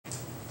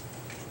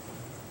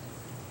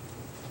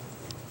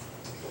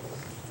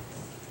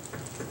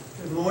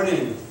Good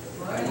morning.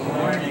 Good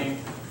morning.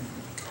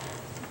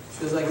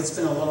 Feels like it's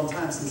been a long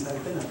time since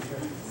I've been up here.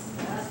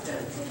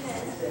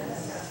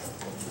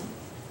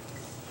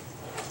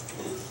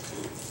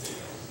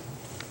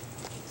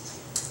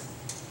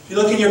 If you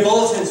look in your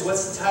bulletins,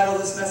 what's the title of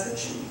this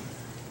message?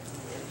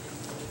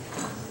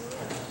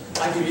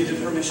 I give you the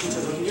permission to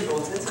look in your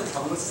bulletins and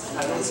tell me what's the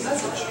title of this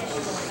message.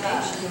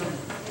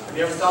 Have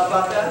you ever thought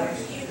about that?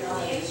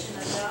 Humiliation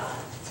of God.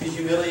 The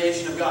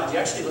humiliation of God. Do you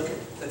actually look at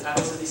the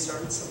titles of these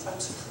sermons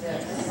sometimes?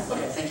 Yes.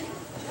 Okay, thank you.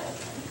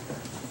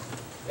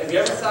 Have you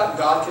ever thought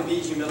God could be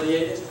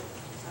humiliated?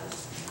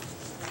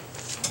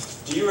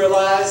 Do you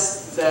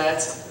realize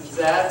that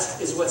that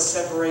is what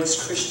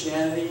separates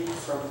Christianity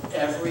from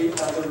every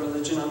other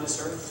religion on this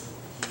earth?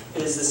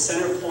 It is the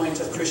center point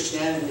of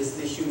Christianity is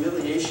the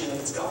humiliation of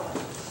its God.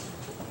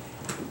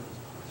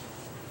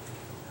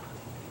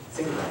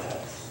 Think about that.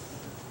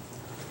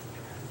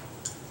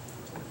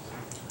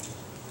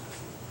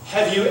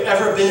 Have you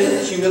ever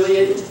been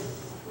humiliated?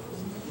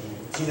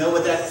 Do you know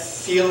what that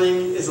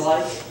feeling is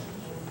like?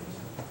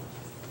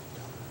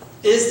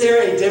 Is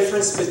there a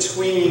difference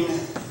between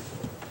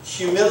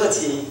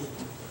humility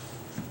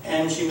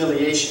and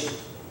humiliation?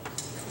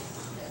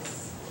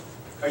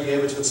 Are you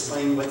able to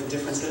explain what the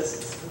difference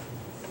is?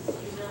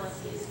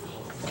 Humility is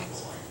being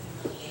humble, and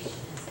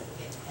humiliation is to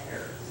get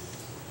better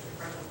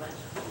from a bunch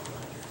of people.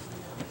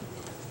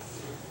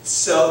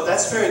 So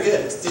that's very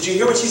good. Did you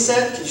hear what she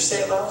said? Could you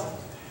say it loud?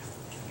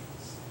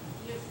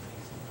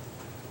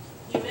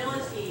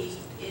 Humility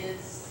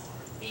is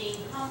being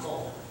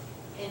humble,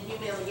 and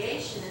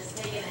humiliation is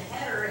taking a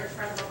header in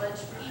front of a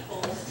bunch of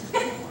people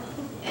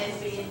and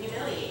being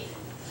humiliated.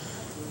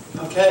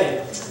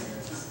 Okay.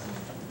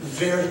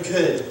 Very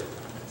good.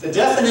 The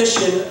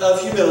definition of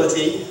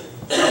humility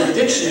in the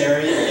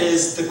dictionary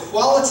is the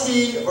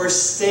quality or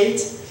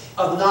state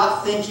of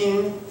not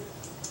thinking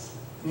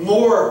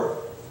more,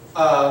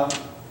 the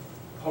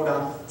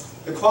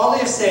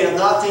quality of state of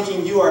not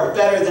thinking you are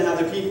better than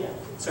other people.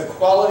 It's a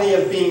quality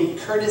of being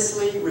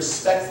courteously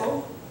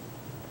respectful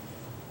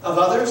of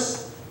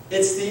others.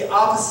 It's the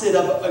opposite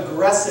of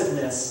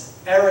aggressiveness,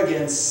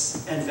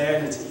 arrogance, and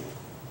vanity.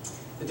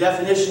 The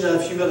definition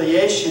of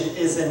humiliation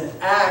is an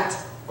act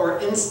or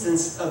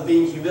instance of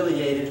being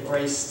humiliated or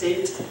a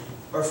state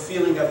or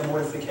feeling of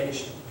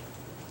mortification.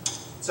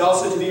 It's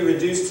also to be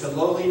reduced to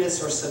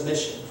lowliness or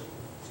submission.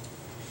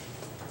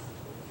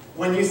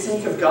 When you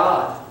think of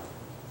God,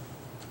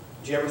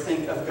 do you ever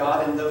think of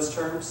God in those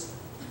terms?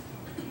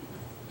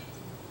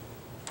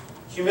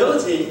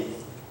 Humility,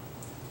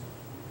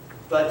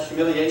 but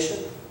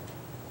humiliation?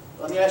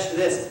 Let me ask you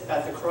this.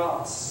 At the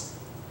cross,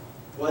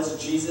 was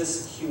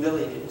Jesus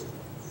humiliated?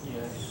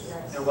 Yes.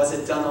 And was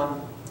it done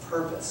on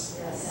purpose?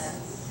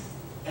 Yes.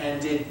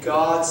 And did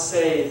God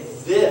say,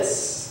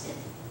 this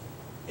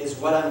is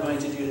what I'm going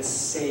to do to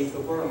save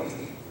the world?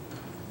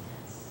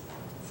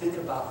 Think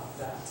about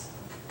that.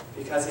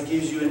 Because it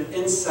gives you an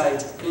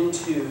insight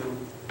into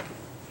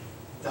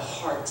the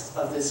heart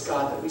of this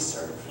God that we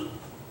serve.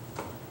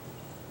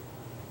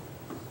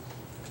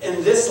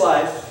 In this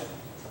life,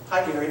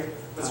 hi Gary,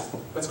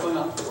 what's going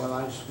on? Well,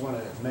 I just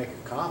wanted to make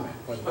a comment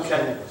when you Okay.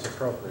 said it was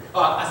appropriate.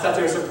 I thought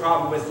there was a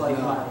problem with like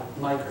No.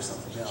 my mic or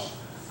something. No,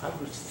 I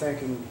was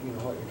thinking,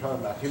 what you're talking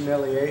about,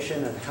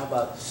 humiliation, and how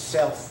about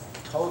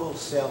total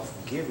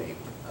self-giving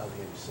of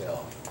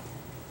himself?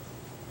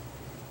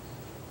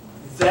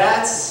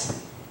 That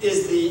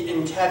is the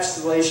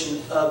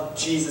encapsulation of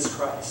Jesus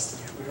Christ.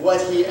 What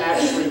he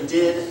actually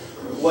did,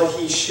 what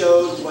he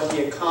showed, what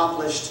he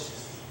accomplished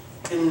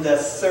in the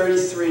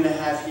 33 and a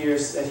half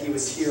years that he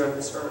was here on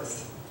this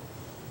earth.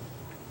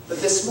 But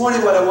this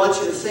morning what I want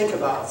you to think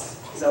about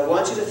is I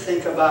want you to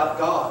think about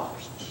God.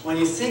 When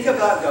you think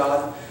about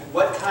God,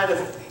 what kind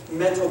of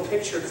mental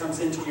picture comes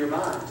into your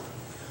mind?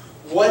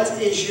 What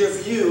is your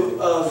view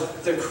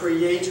of the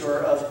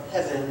Creator of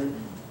heaven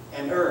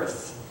and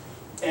earth?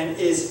 And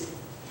is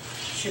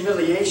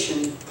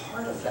humiliation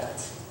part of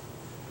that?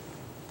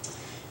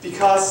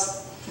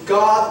 Because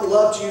God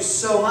loved you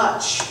so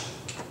much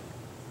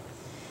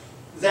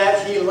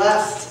that he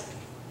left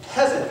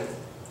heaven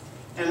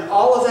and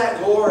all of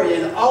that glory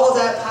and all of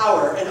that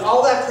power and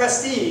all that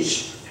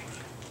prestige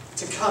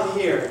to come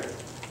here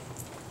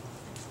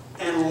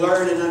and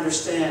learn and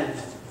understand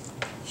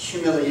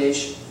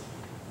humiliation.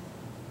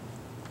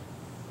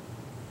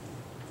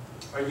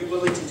 Are you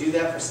willing to do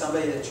that for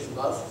somebody that you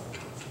love?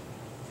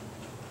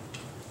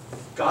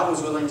 God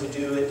was willing to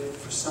do it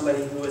for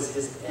somebody who was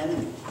his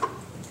enemy.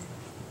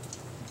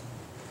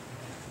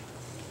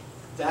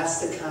 That's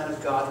the kind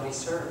of God we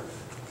serve.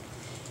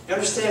 You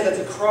understand that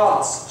the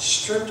cross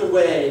stripped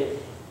away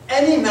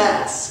any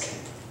mask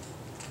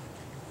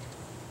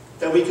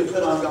that we could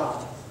put on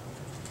God,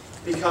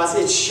 because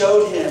it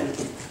showed him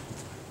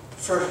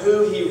for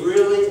who he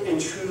really and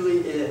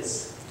truly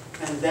is,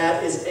 and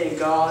that is a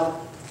God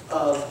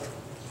of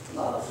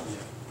love.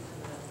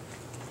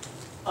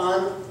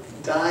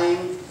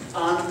 Undying,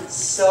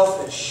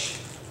 unselfish,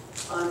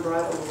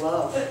 unbridled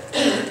love.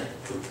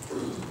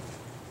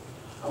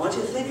 I want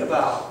you to think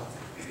about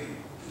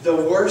the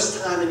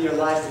worst time in your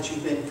life that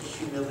you've been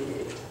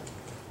humiliated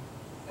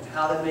and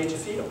how that made you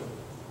feel.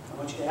 I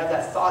want you to have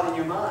that thought in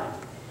your mind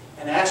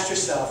and ask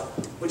yourself,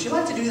 would you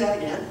like to do that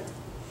again?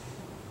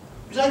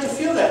 Would you like to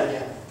feel that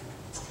again?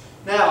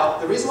 Now,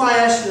 the reason why I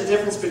asked you the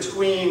difference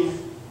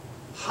between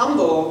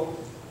humble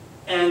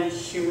and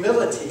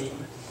humility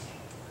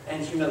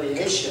and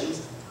humiliation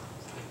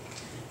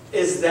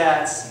is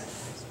that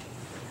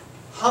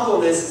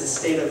humbleness is a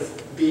state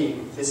of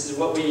being. This is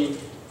what we,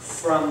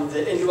 from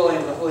the indwelling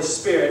of the Holy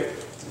Spirit,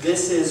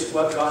 this is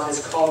what God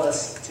has called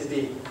us to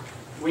be.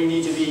 We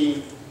need to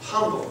be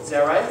humble. Is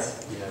that right?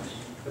 Yes.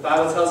 The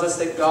Bible tells us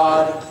that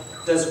God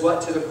does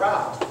what to the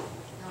proud?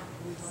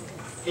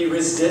 He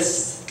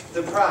resists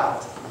the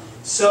proud.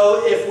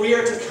 So if we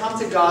are to come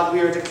to God, we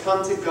are to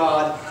come to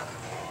God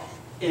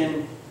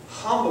in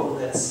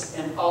humbleness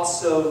and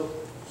also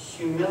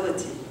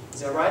humility.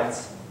 Is that right?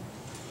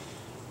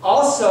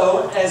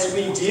 Also, as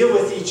we deal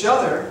with each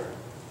other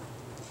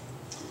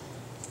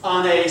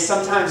on a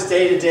sometimes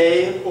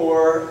day-to-day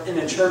or in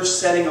a church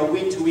setting a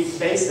week-to-week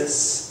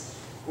basis,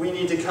 we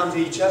need to come to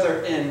each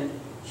other in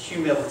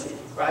humility,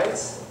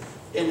 right?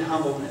 In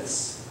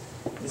humbleness.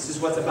 This is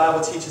what the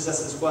Bible teaches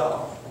us as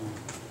well.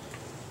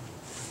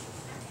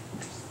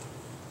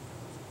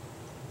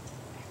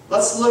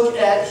 Let's look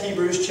at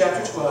Hebrews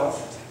chapter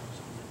 12.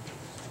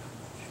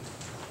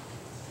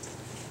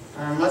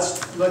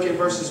 Let's look at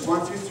verses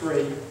 1 through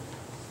 3.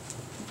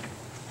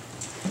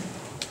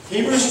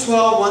 Hebrews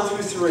 12, 1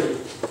 through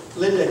 3.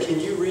 Linda, can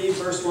you read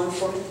verse 1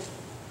 for me?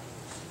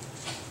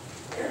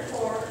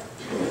 Therefore,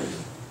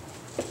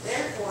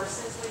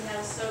 since we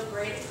have so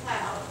great a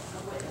cloud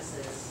of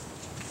witnesses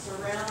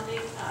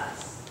surrounding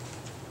us,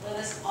 let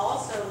us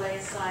also lay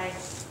aside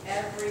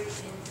every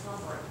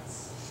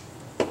encumbrance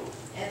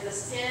and the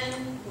sin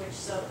which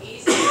so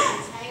easily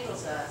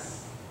entangles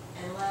us,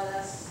 and let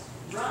us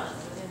run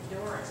with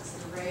endurance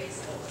the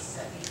race that was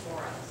set before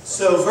us.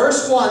 So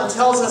verse 1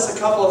 tells us a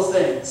couple of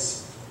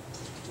things.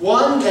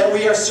 One, that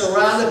we are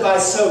surrounded by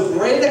so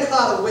great a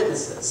cloud of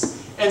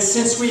witnesses. And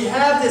since we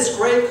have this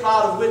great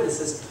cloud of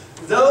witnesses,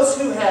 those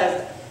who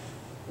have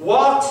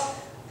walked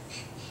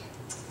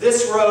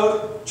this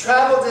road,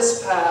 traveled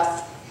this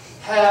path,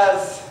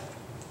 have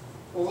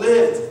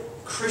lived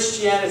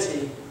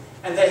Christianity,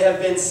 and they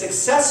have been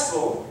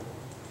successful,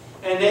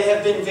 and they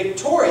have been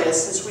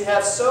victorious. Since we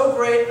have so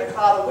great a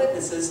cloud of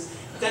witnesses,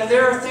 then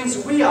there are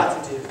things we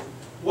ought to do.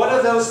 What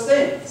are those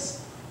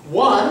things?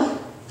 One,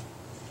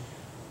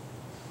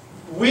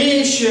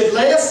 we should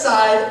lay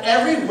aside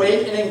every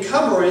weight and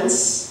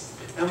encumbrance.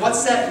 And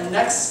what's that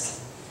next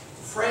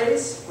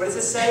phrase? What does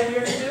it say we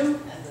are to do?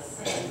 And the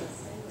sin.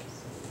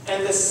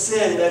 And the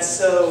sin that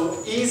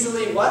so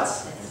easily what?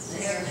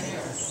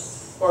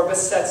 Or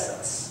besets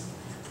us.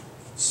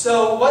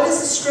 So what is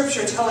the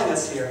Scripture telling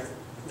us here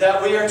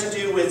that we are to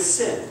do with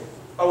sin?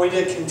 Are we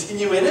to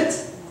continue in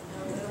it?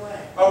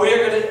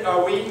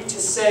 Are we to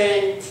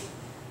say,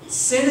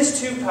 sin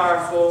is too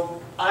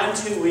powerful, I'm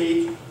too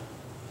weak,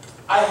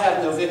 I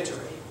have no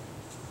victory?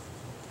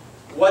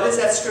 What is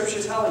that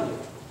Scripture telling you?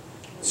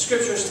 The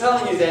Scripture is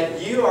telling you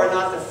that you are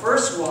not the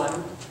first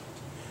one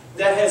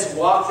that has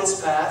walked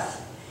this path,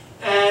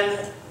 and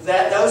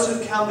that those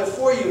who come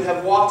before you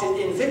have walked it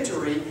in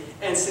victory,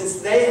 and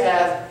since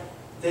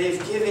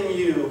they've given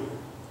you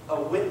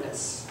a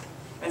witness.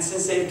 And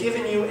since they've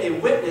given you a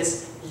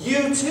witness,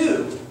 you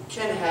too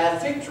can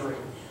have victory.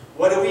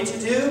 What are we to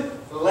do?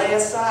 Lay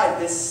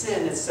aside this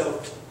sin that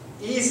so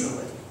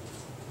easily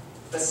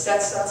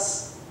besets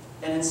us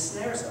and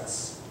ensnares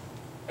us.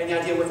 Any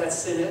idea what that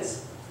sin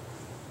is?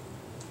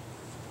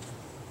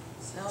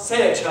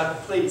 Say it, Chuck,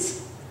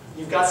 please.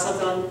 You've got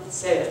something,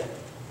 say it.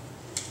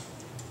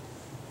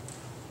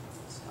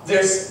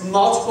 There's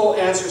multiple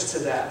answers to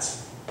that,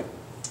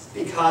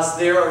 because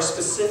there are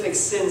specific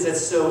sins that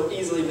so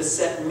easily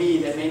beset me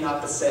that may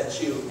not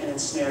beset you, and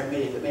ensnare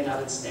me that may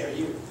not ensnare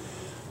you.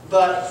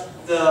 But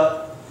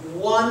the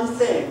one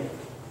thing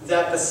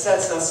that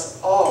besets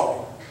us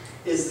all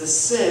is the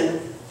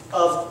sin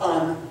of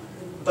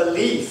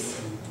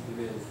unbelief.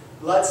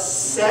 Let's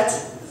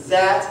set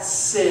that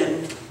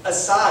sin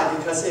aside,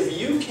 because if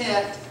you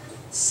can't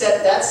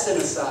set that sin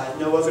aside,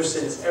 no other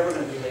sin is ever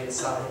going to be laid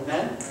aside.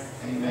 Amen?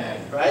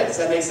 Amen. Right? Does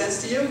that make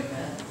sense to you?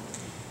 Amen.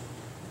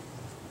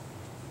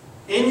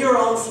 In your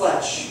own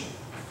flesh,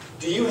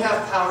 do you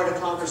have power to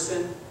conquer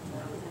sin?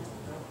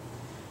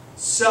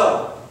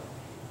 So,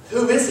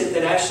 who is it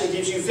that actually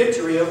gives you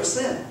victory over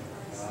sin?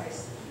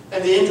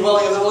 And the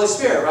indwelling of the Holy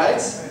Spirit,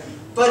 right?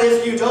 But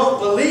if you don't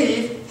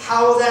believe,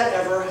 how will that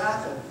ever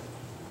happen?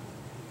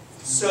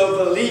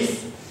 So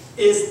belief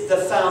is the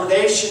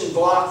foundation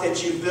block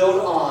that you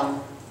build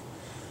on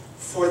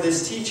for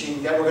this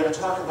teaching that we're going to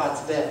talk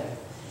about today.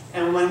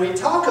 And when we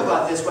talk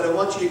about this, what I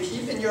want you to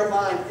keep in your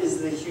mind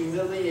is the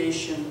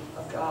humiliation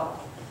of God.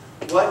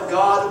 What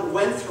God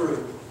went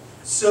through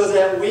so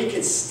that we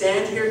could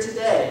stand here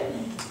today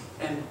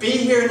and be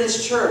here in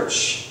this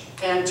church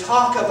and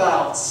talk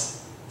about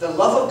the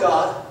love of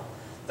God,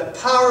 the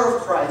power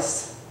of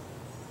Christ,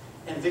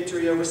 and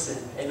victory over sin.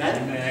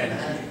 Amen?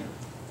 Amen.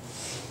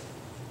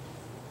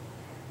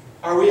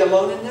 Are we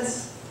alone in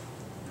this?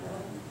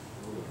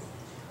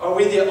 Are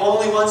we the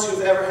only ones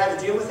who've ever had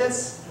to deal with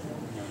this?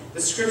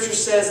 The scripture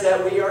says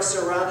that we are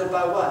surrounded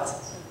by what?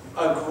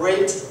 A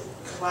great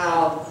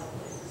cloud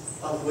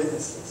of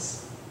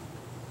witnesses.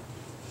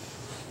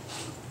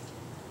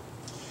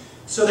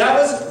 So that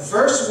was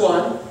verse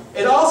 1.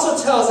 It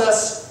also tells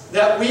us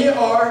that we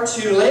are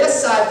to lay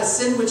aside the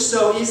sin which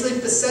so easily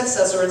besets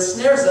us or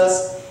ensnares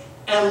us,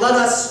 and let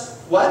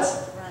us, what?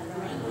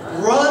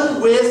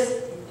 Run with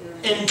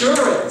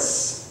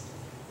endurance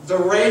the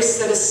race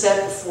that is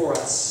set before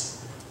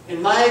us.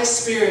 In my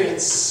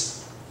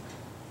experience,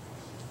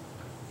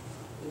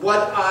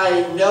 what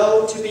I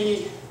know to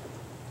be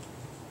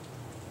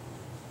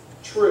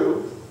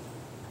true,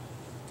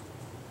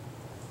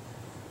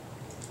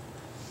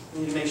 I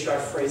need to make sure I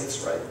phrase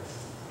this right.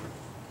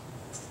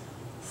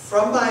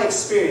 From my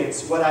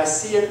experience, what I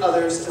see in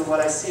others and what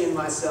I see in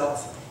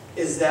myself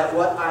is that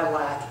what I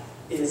lack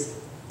is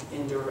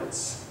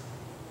endurance.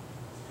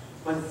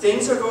 When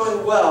things are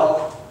going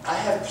well, I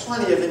have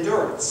plenty of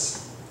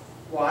endurance.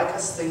 Why?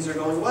 Because things are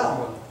going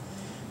well.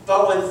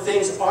 But when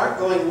things aren't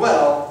going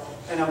well,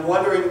 and I'm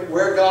wondering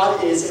where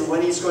God is and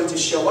when He's going to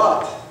show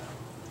up,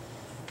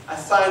 I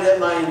find that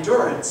my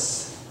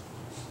endurance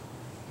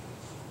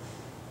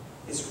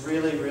is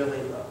really,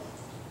 really low.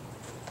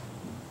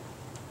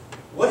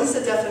 What is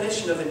the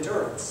definition of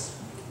endurance?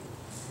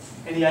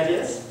 Any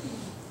ideas?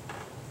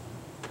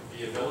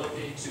 The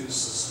ability to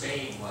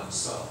sustain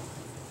oneself.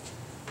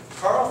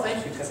 Carl,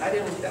 thank you, because I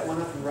didn't look that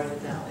one up and write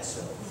it down.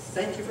 So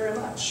thank you very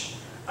much.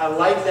 I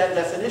like that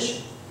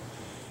definition.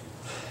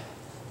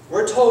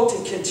 We're told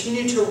to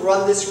continue to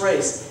run this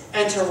race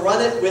and to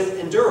run it with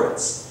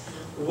endurance.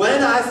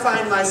 When I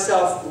find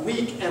myself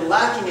weak and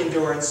lacking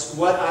endurance,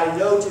 what I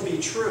know to be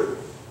true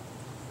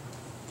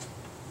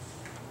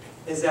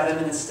is that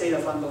I'm in a state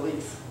of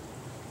unbelief.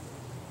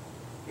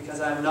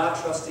 Because I'm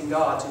not trusting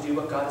God to do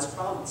what God has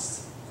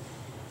promised.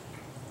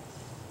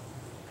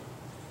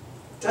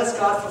 Does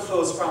God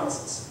fulfill His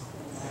promises?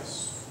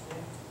 Yes.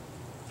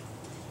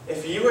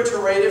 If you were to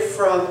rate it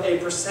from a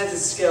percentage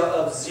scale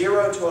of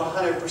 0 to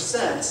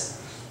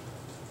 100%,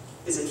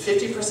 is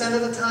it 50%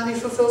 of the time He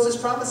fulfills His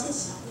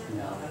promises?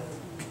 No.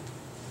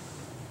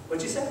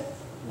 What'd you say?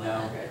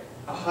 No.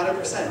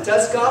 100%.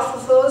 Does God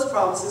fulfill His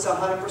promises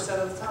 100%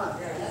 of the time?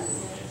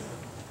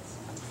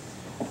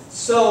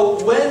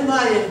 So when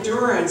my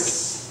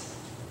endurance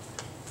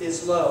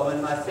is low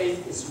and my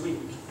faith is weak,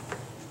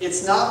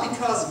 it's not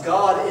because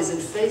God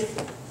isn't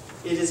faithful.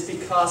 It is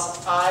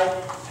because I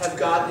have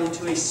gotten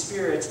into a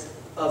spirit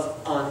of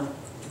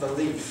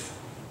unbelief.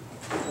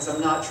 Because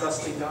I'm not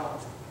trusting God.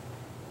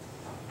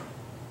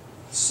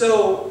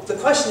 So the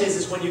question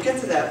is when you get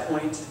to that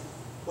point,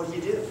 what do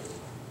you do?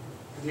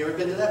 Have you ever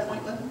been to that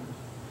point, Lynn?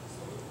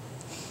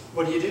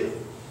 What do you do?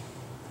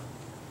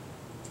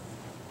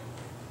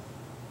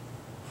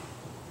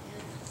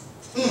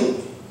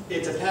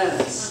 It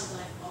depends.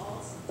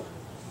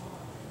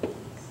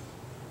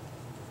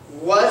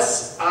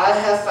 What I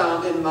have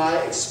found in my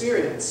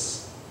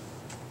experience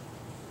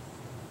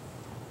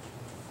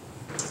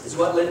is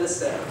what Linda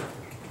said.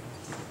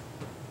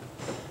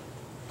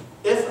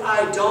 If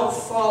I don't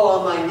fall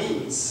on my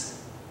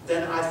knees,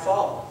 then I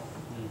fall.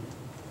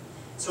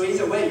 So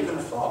either way, you're going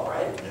to fall,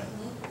 right? Yeah.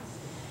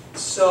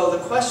 So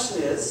the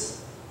question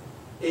is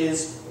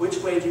which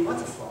way do you want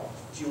to fall?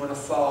 Do you want to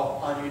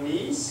fall on your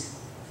knees?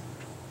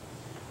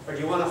 Or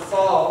do you want to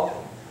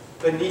fall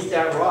beneath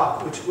that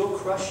rock, which will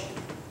crush you?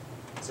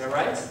 Is that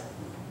right?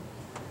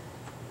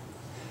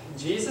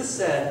 Jesus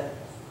said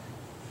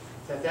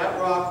that that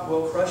rock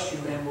will crush you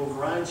and will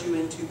grind you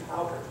into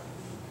powder.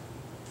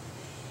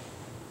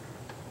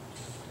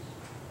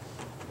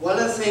 One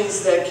of the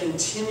things that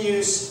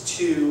continues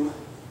to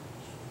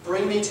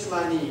bring me to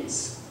my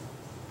knees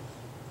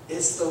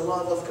is the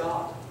love of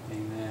God.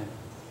 Amen.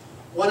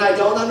 When I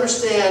don't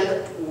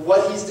understand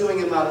what He's doing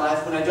in my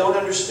life, when I don't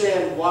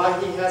understand why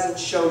He hasn't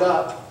showed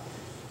up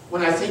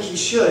when I think He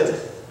should,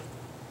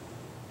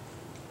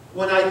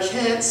 when I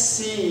can't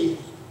see,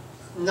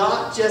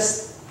 not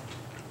just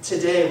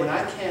today, when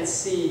I can't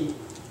see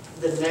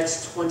the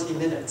next 20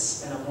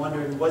 minutes and I'm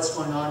wondering what's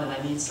going on and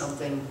I need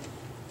something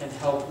and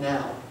help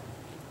now.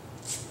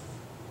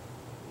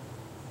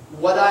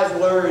 What I've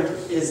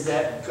learned is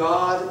that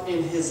God,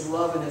 in His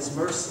love and His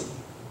mercy,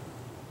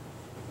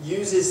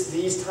 uses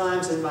these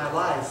times in my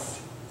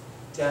life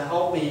to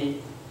help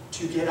me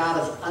to get out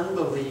of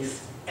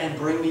unbelief and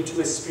bring me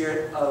to a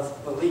spirit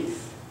of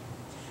belief.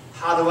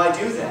 How do I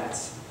do that?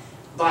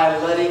 By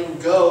letting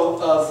go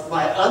of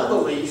my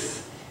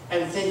unbelief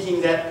and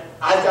thinking that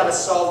I've got to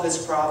solve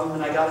this problem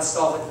and I've got to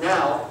solve it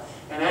now,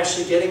 and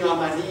actually getting on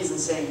my knees and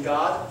saying,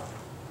 God,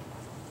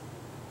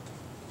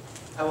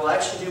 I will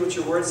actually do what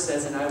your word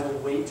says, and I will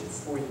wait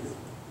for you.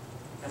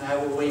 And I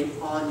will wait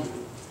on you.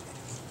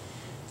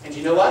 And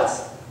you know what?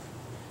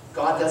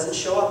 God doesn't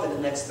show up in the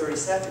next 30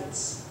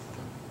 seconds.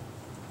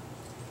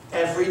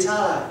 Every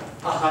time,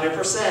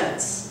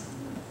 100%.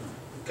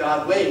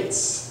 God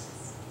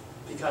waits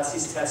because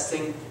He's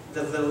testing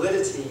the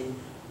validity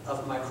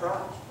of my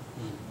cry.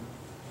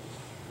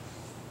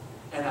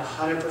 And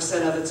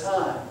 100% of the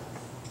time,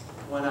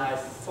 when I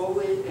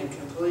fully and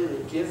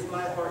completely give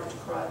my heart to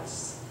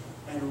Christ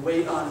and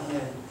wait on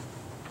Him,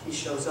 He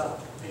shows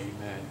up.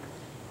 Amen.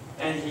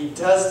 And He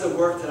does the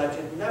work that I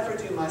could never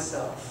do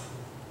myself.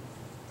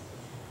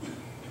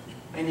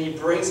 And He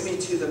brings me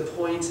to the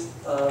point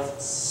of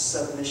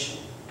submission.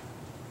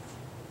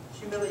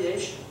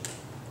 Humiliation.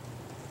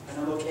 And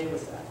I'm okay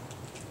with that.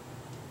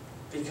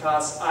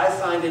 Because I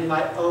find in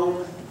my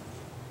own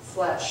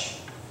flesh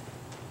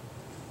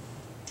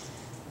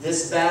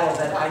this battle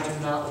that I do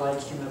not like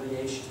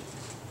humiliation.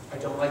 I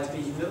don't like to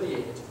be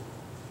humiliated.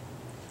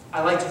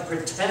 I like to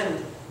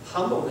pretend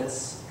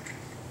humbleness.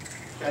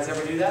 You guys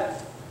ever do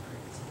that?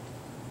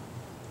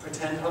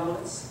 Pretend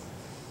humbleness?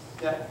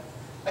 Yeah.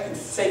 I can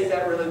fake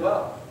that really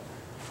well.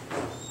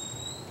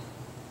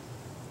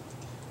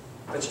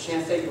 But you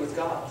can't fake it with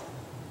God.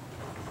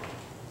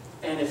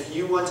 And if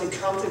you want to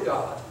come to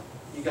God,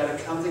 you got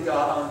to come to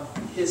God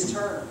on His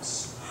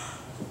terms.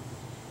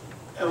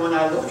 And when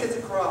I look at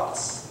the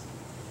cross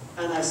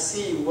and I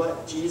see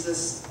what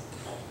Jesus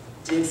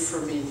did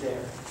for me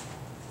there,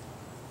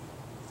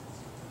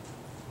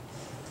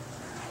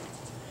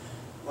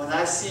 when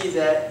I see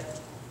that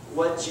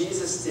what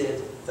Jesus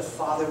did, the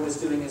Father was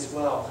doing as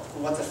well.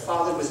 And what the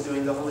Father was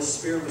doing, the Holy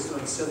Spirit was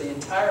doing. So the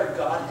entire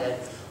Godhead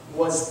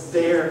was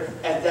there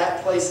at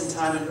that place and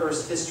time in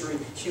earth's history,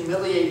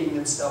 humiliating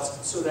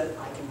themselves so that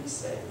I can be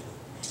saved.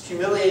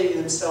 Humiliating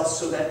themselves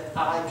so that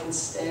I can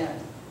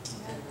stand.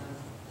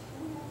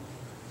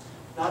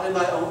 Not in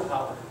my own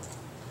power,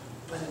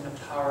 but in the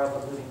power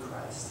of a living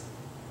Christ.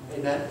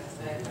 Amen?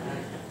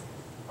 Amen.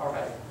 All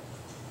right.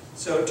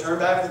 So turn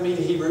back with me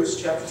to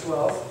Hebrews chapter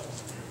 12.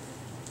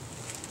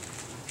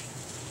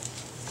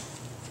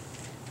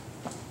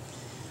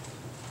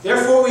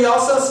 Therefore we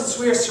also, since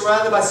we are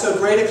surrounded by so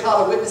great a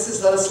cloud of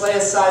witnesses, let us lay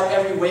aside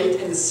every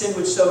weight and the sin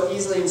which so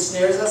easily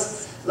ensnares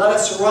us. Let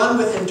us run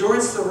with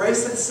endurance the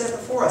race that is set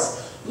before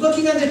us,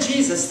 looking unto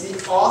Jesus,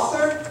 the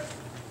author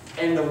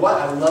and the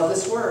what? I love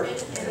this word.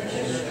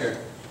 Finisher.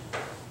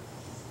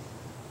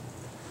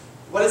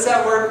 What does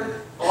that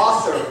word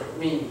author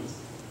mean?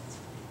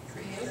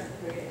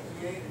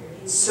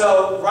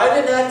 So right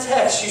in that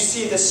text you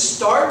see the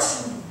start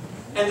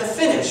and the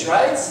finish,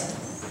 right?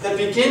 The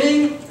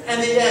beginning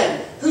and the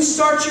end. Who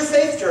starts your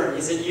faith journey?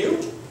 Is it you?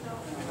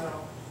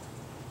 No.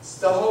 It's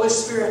the Holy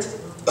Spirit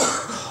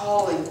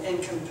calling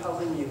and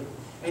compelling you.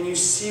 And you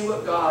see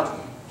what God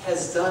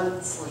has done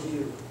for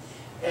you.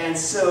 And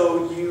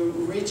so you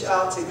reach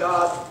out to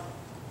God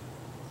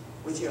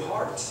with your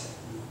heart.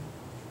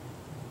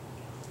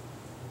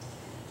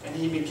 And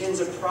He begins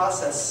a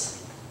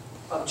process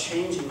of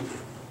changing you.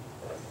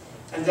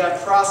 And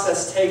that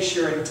process takes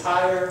your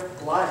entire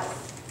life.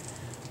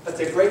 But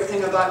the great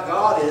thing about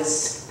God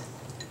is,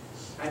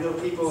 I know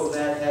people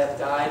that have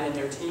died in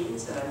their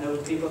teens, and I know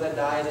people that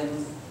died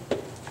in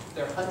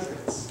their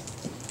hundreds.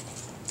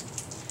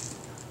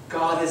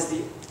 God is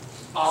the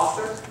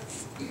author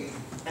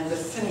and the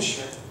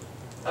finisher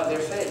of their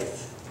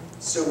faith.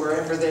 So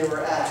wherever they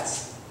were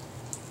at,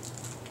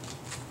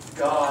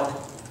 God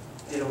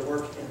did a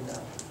work in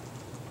them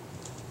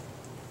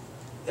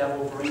that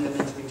will bring them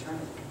into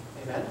eternity.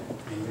 Amen?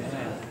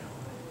 Amen.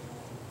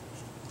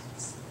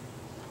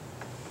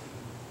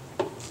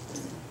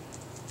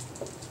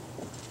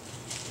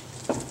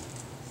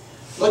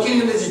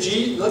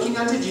 Looking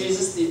unto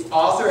Jesus, the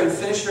author and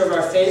finisher of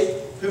our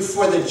faith, who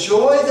for the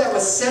joy that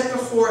was set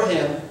before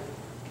Him,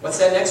 what's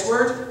that next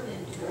word?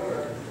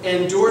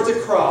 Endured the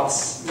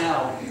cross.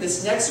 Now,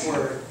 this next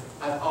word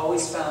I've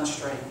always found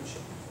strange.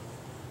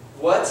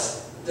 What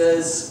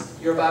does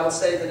your Bible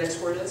say the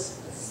next word is?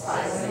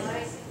 Despising.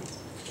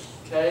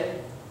 Okay?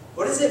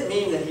 What does it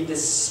mean that He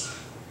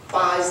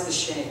despised the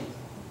shame?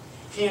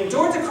 He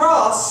endured the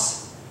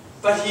cross,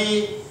 but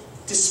He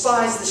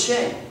despised the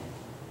shame.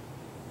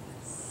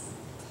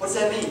 What does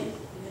that mean?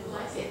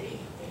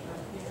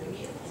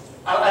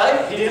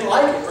 He didn't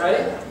like it,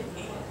 right?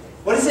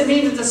 What does it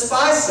mean to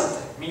despise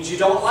something? It means you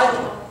don't like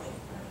it.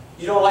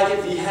 You don't like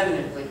it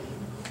vehemently.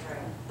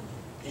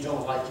 You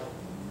don't like it.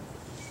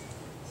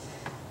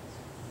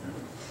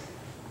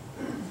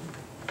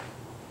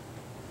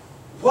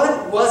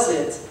 What was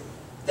it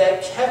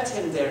that kept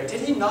Him there?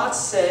 Did He not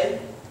say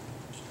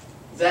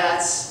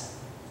that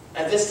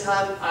at this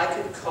time I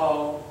could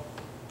call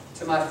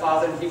to my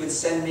Father and He would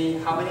send me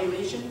how many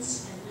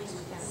legions?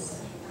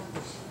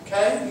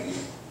 Okay?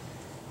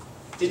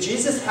 Did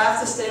Jesus have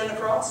to stay on the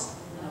cross?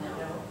 No.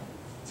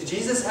 Did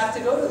Jesus have to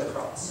go to the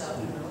cross?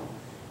 No.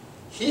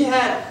 He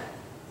had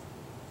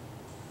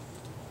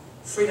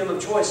freedom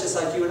of choice just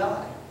like you and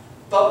I.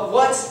 But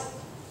what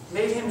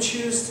made Him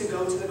choose to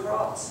go to the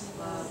cross?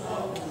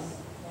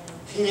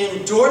 He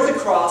endured the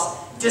cross,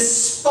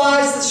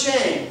 despised the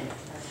shame,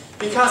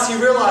 because He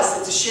realized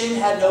that the shame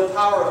had no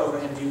power over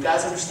Him. Do you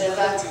guys understand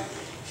that?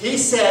 He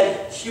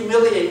said,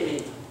 humiliate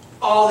me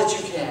all that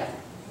you can.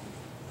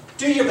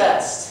 Do your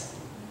best,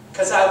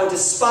 because I will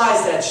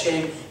despise that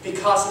shame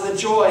because of the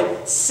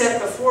joy set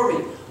before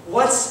me.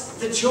 What's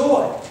the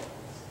joy?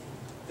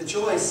 The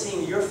joy is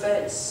seeing your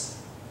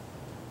face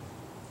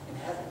in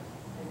heaven.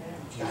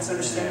 You guys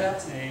understand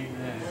that?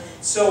 Amen.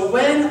 So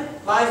when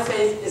my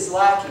faith is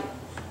lacking,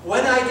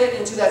 when I get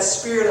into that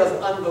spirit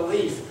of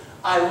unbelief,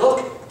 I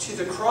look to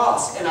the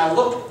cross and I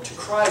look to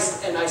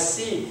Christ and I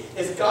see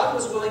if God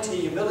was willing to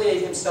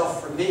humiliate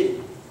himself for me,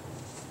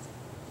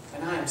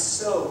 and I am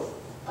so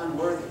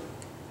unworthy,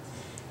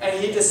 and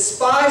he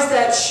despised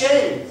that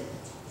shame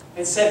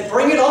and said,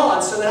 bring it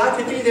on so that I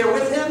could be there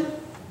with him,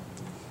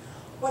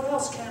 what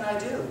else can I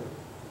do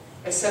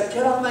except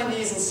get on my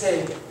knees and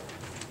say,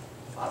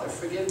 Father,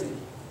 forgive me,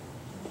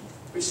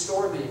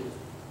 restore me,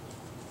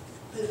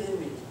 live in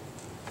me.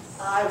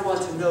 I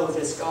want to know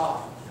this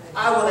God.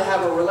 I want to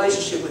have a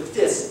relationship with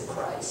this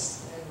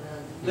Christ.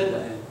 Linda,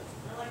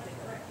 I like to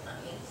correct my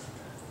answer.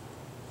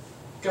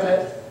 go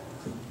ahead.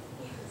 You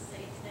can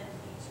say 10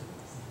 each.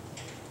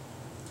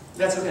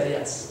 That's okay,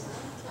 yes.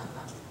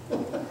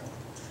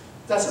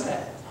 That's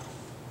okay.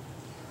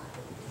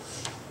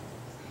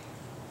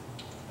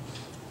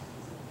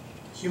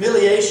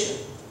 Humiliation.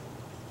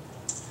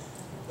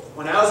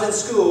 When I was in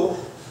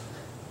school,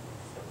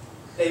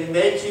 they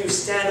make you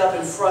stand up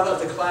in front of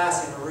the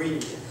class and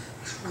read.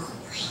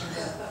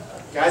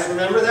 You guys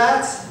remember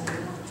that?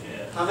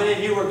 How many of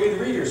you were good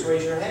readers?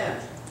 Raise your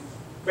hand.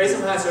 Raise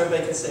them high so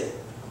everybody can see.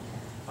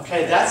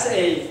 Okay,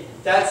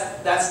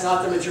 that's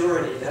not the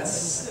majority.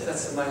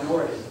 That's a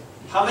minority.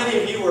 How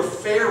many of you were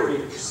fair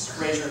readers?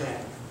 Raise your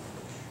hand.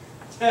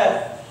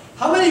 Yeah.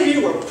 How many of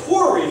you were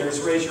poor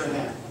readers? Raise your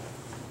hand.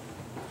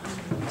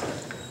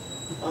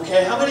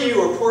 Okay, how many of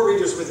you were poor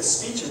readers with a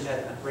speech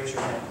impediment? Raise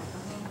your hand.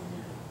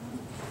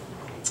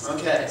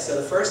 Okay,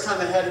 so the first time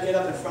I had to get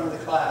up in front of the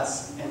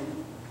class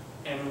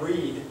and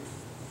read,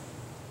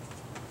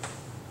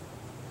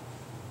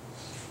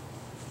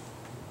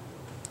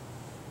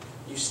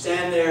 you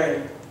stand there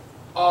and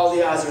all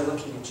the eyes are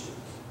looking at you.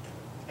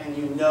 And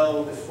you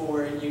know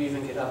before you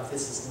even get up,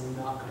 this is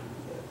not going to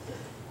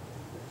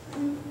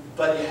be good.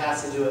 But you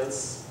have to do it.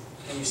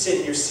 And you sit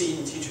in your seat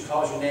and the teacher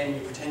calls your name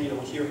and you pretend you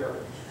don't hear her.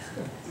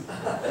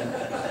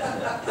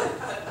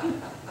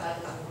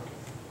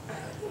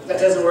 That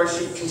doesn't work.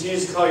 She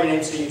continues to call your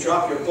name, so you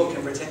drop your book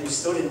and pretend you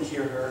still didn't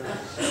hear her.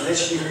 And then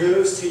she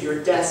moves to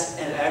your desk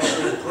and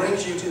actually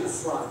brings you to the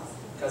front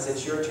because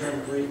it's your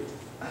turn to read.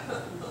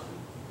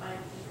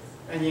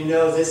 And you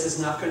know this is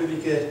not going to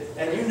be good.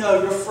 And you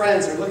know your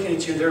friends are looking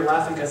at you, they're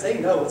laughing because they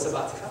know what's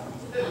about to come.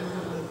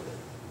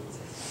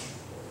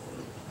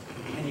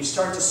 And you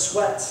start to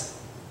sweat.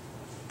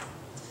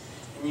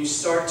 And you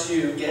start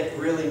to get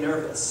really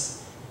nervous.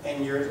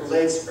 And your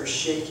legs are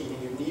shaking,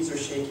 and your knees are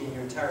shaking, and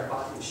your entire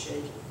body is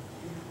shaking.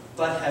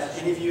 But have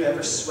any of you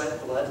ever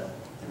sweat blood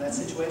in that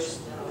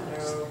situation?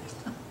 No.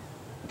 In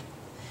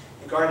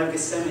the Garden of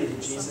Gethsemane,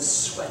 did Jesus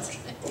sweat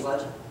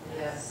blood?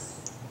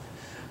 Yes.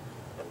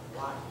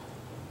 Why?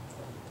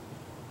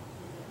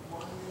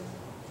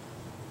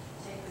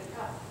 Take the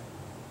cup.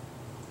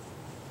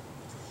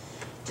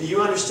 Do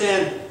you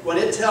understand when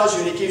it tells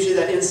you and it gives you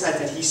that insight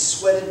that he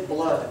sweated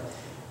blood,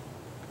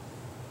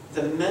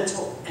 the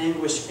mental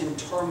anguish and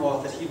turmoil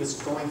that he was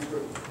going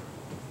through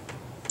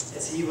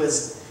as he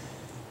was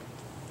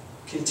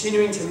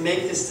continuing to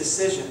make this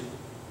decision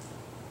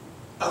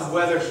of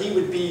whether he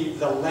would be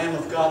the Lamb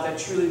of God that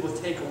truly will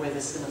take away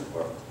the sin of the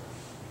world.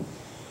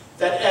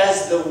 That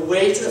as the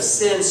weight of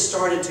sin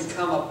started to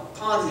come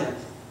upon him,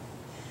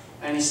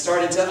 and he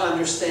started to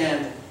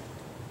understand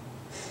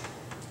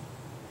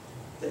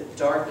the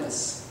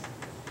darkness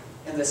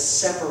and the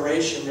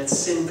separation that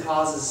sin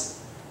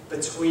causes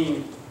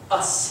between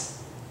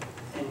us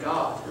and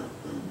God. Do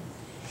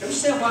you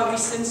understand why we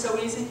sin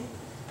so easy?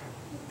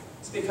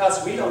 It's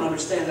because we don't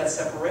understand that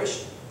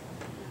separation.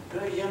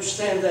 You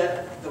understand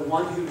that the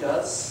one who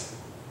does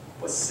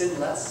was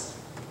sinless?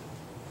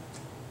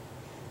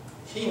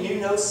 He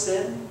knew no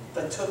sin,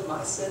 but took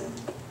my sin,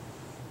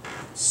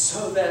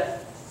 so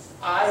that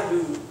I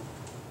who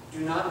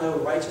do not know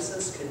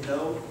righteousness can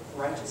know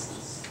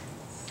righteousness.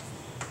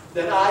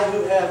 That I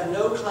who have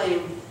no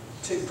claim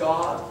to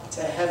God,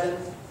 to heaven,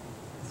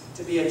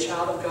 to be a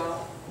child of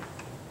God.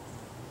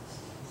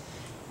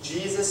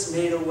 Jesus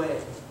made a way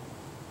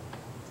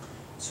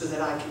so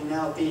that I can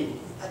now be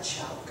a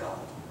child of God.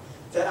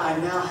 That I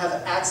now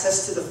have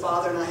access to the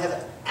Father and I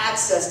have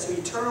access to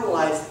eternal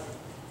life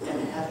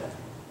in heaven.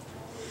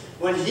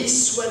 When he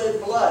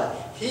sweated blood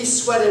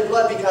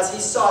because he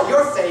saw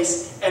your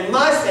face and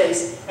my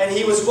face, and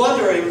he was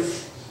wondering,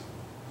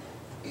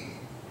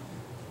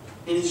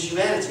 in his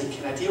humanity,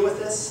 can I deal with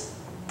this?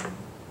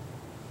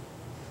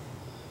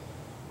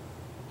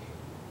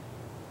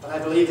 But I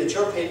believe that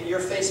your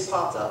face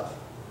popped up,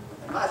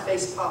 and my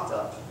face popped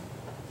up.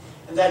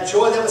 And that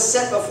joy that was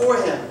set before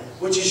him,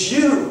 which is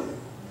you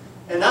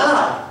and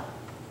I,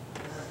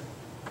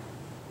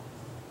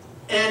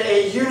 and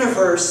a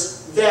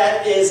universe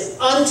that is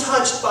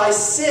untouched by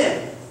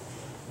sin,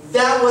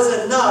 that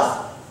was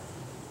enough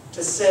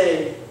to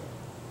say,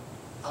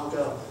 I'll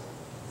go,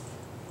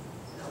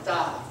 and I'll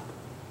die,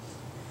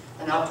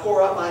 and I'll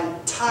pour out my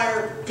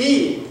entire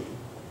being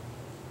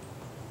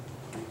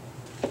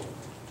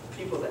to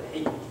people that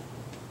hate me.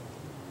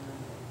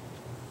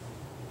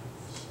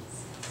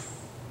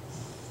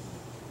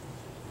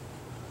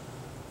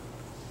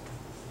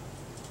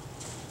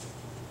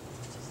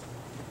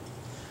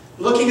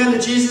 Looking unto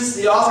Jesus,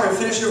 the author and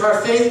finisher of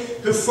our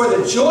faith, who for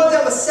the joy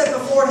that was set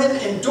before him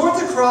endured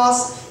the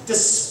cross,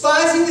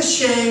 despising the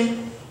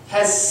shame,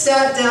 has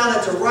sat down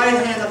at the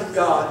right hand of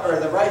God, or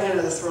the right hand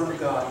of the throne of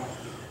God.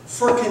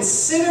 For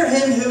consider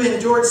him who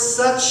endured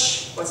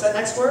such, what's that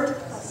next word?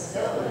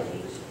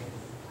 Hostility.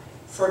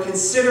 For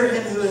consider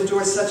him who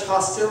endured such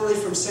hostility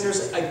from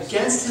sinners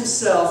against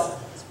himself,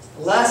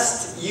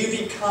 lest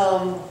you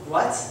become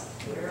what?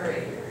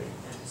 Weary.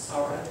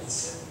 All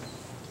right.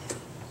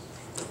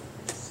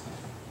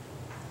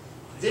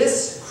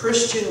 This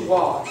Christian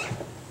walk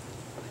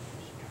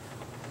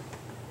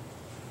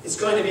is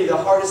going to be the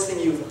hardest thing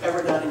you've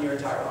ever done in your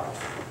entire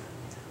life.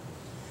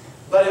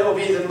 But it will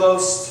be the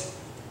most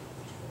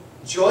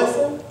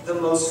joyful, the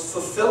most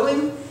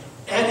fulfilling,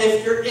 and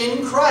if you're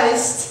in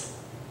Christ,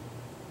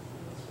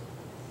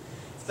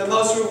 the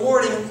most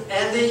rewarding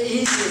and the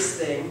easiest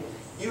thing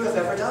you have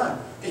ever done.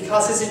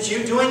 Because is it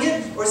you doing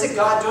it, or is it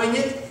God doing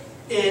it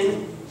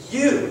in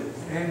you?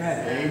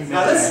 Amen.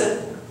 Now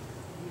listen.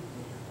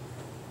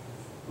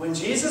 When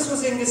Jesus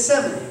was in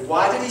Gethsemane,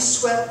 why did he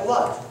sweat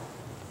blood?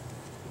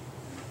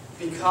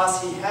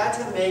 Because he had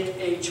to make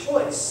a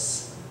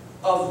choice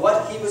of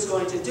what he was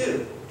going to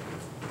do.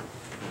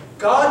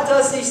 God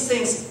does these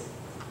things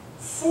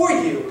for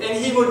you, and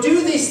he will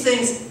do these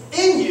things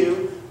in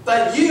you,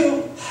 but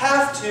you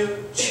have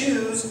to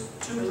choose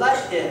to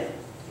let him.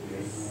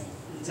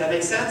 Does that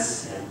make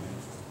sense?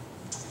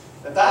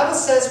 The Bible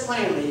says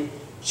plainly,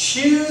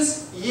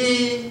 choose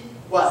ye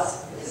what?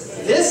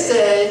 This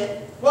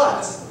day,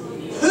 what?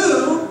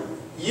 Who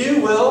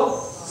you will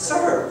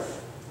serve.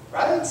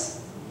 Right?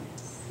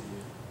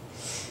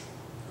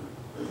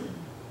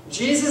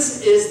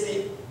 Jesus is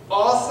the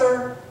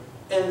author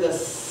and the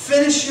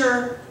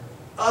finisher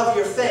of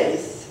your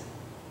faith.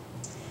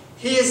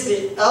 He is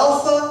the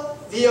Alpha,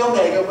 the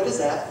Omega. What is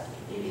that?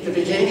 The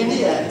beginning and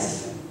the end.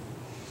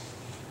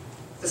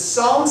 The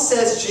Psalm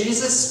says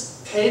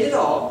Jesus paid it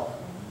all.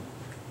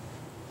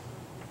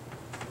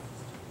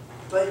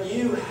 But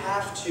you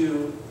have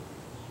to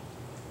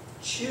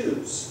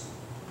choose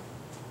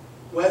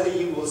whether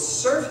you will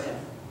serve him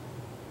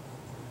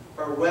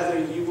or whether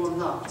you will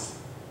not.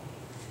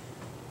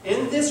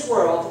 In this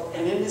world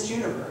and in this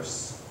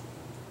universe,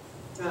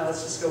 now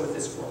let's just go with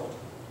this world.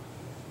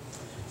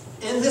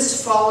 In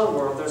this fallen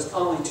world, there's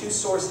only two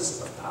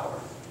sources of power.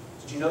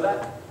 Did you know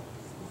that?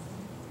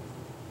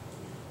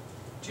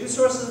 Two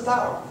sources of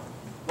power.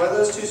 What are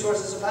those two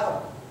sources of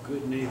power?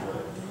 Good and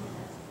evil.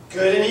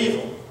 Good and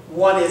evil.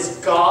 One is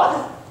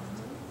God,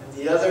 and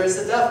the other is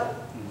the devil.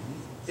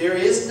 There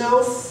is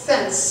no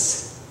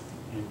fence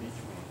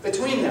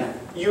between them.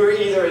 You are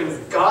either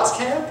in God's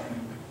camp,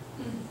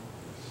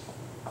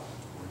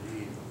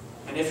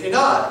 and if you're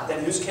not,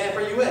 then whose camp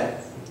are you in?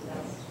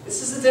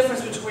 This is the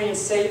difference between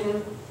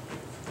Satan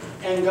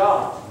and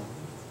God.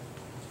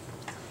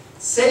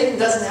 Satan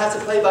doesn't have to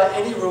play by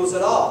any rules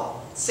at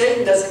all.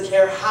 Satan doesn't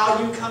care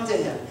how you come to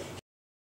him.